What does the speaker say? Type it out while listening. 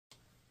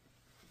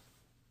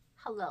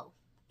Hello,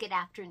 good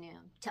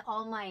afternoon to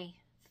all my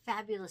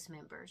fabulous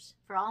members,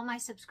 for all my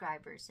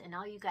subscribers, and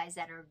all you guys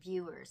that are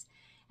viewers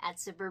at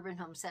Suburban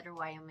Homesteader,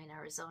 Wyoming,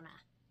 Arizona.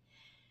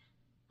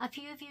 A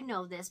few of you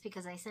know this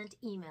because I sent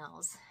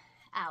emails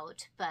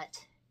out,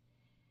 but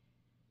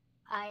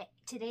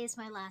today is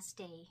my last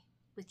day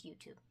with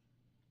YouTube.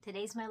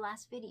 Today's my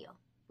last video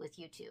with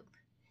YouTube.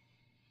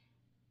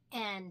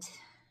 And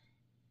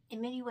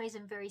in many ways,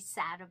 I'm very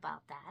sad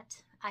about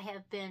that. I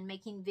have been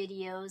making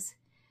videos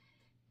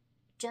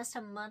just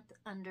a month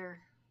under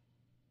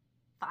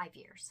 5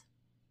 years.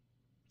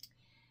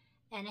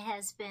 And it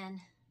has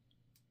been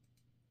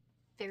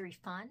very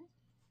fun,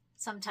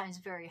 sometimes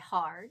very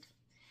hard.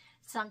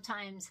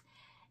 Sometimes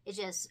it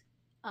just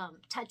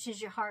touches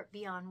your heart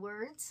beyond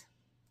words.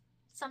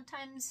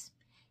 Sometimes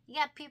you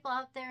got people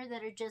out there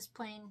that are just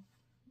plain,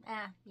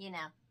 you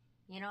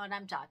know what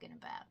I'm talking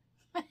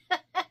about.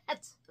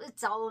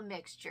 It's all a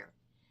mixture.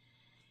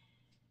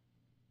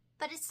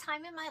 But it's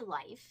time in my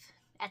life,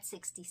 at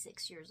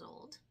 66 years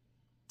old,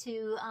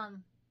 to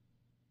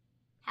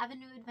have a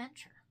new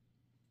adventure.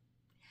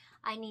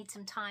 I need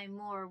some time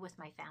more with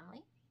my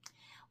family.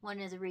 One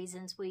of the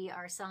reasons we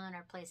are selling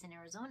our place in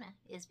Arizona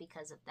is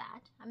because of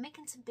that. I'm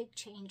making some big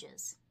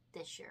changes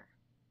this year,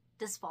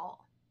 this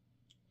fall.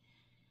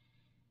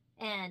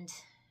 And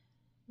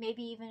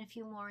maybe even a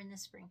few more in the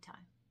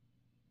springtime.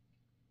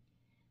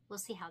 We'll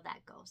see how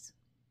that goes.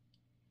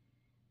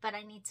 But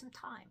I need some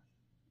time.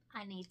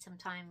 I need some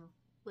time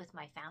with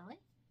my family.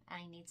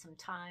 I need some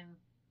time,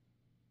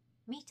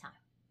 me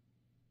time.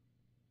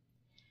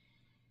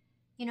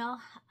 You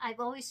know, I've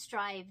always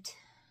strived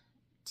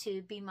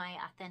to be my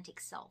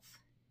authentic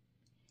self.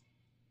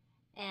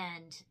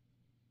 And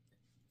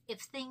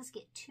if things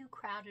get too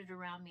crowded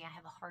around me, I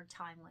have a hard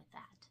time with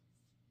that.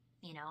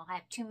 You know, I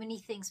have too many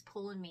things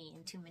pulling me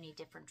in too many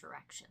different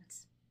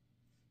directions.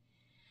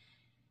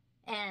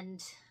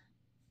 And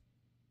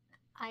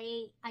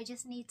I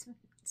just need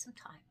some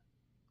time.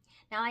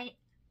 Now,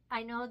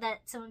 I know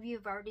that some of you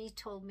have already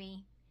told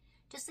me,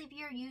 just leave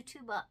your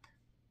YouTube up,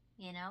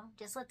 you know,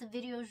 just let the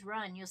videos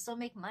run. You'll still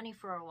make money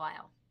for a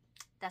while.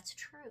 That's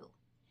true.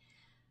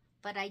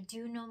 But I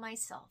do know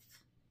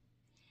myself.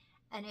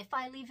 And if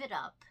I leave it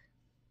up,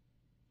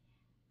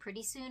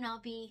 pretty soon I'll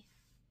be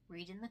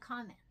reading the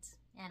comments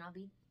and I'll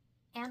be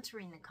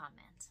answering the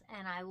comments,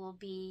 and I will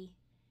be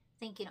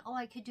thinking, oh,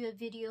 I could do a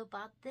video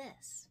about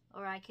this,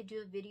 or I could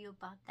do a video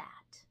about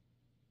that.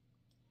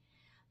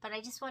 But I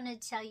just wanted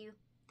to tell you,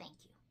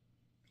 thank you.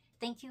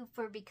 Thank you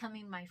for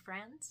becoming my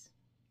friends.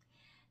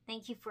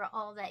 Thank you for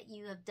all that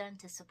you have done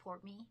to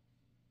support me.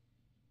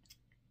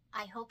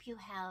 I hope you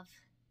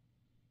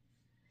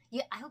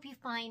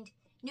find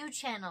new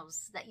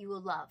channels that you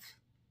will love.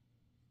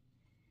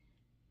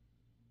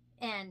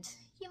 And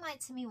you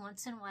might see me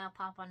once in a while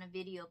pop on a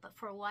video, but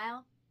for a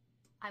while,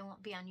 I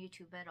won't be on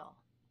YouTube at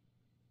all.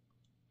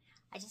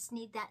 I just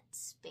need that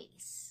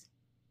space.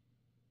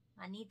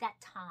 I need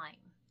that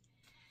time.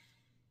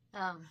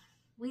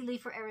 We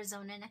leave for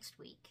Arizona next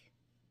week.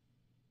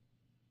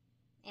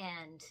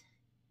 And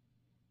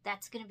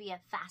that's going to be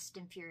a fast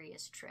and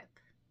furious trip.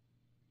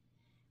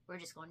 We're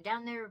just going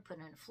down there, we're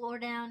putting a floor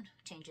down,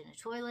 changing a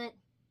toilet,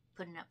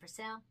 putting it up for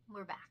sale,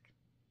 we're back.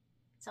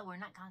 So we're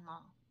not gone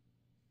long.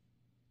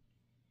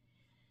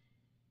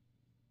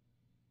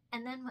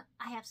 And then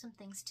I have some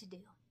things to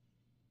do.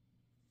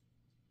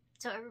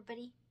 So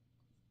everybody,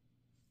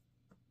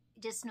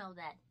 just know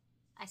that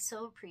I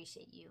so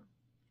appreciate you.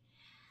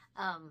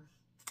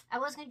 I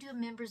was going to do a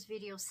members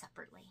video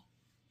separately,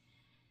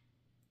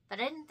 but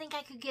I didn't think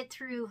I could get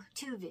through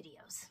 2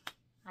 videos.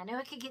 I know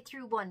I could get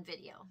through 1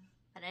 video,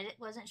 but I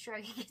wasn't sure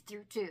I could get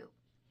through 2.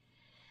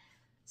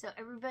 So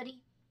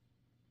everybody,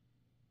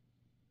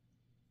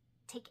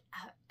 take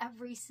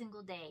every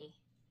single day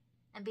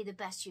and be the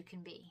best you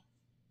can be.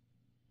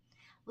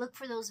 Look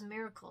for those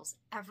miracles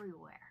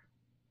everywhere.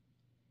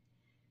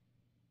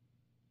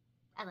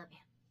 I love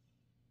you.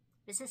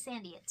 This is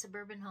Sandy at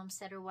Suburban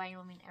Homesteader,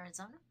 Wyoming,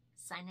 Arizona,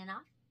 signing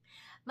off.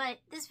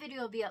 This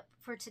video will be up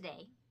for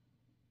today.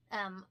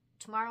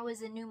 Tomorrow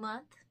is a new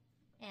month,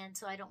 and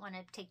so I don't want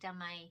to take down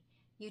my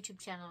YouTube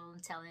channel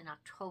until in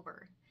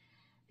October,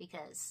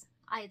 because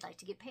I'd like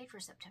to get paid for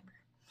September.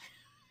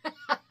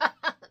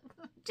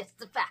 Just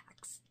the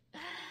facts.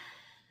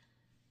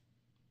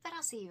 But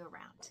I'll see you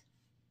around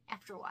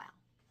after a while.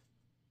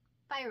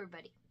 Bye,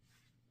 everybody.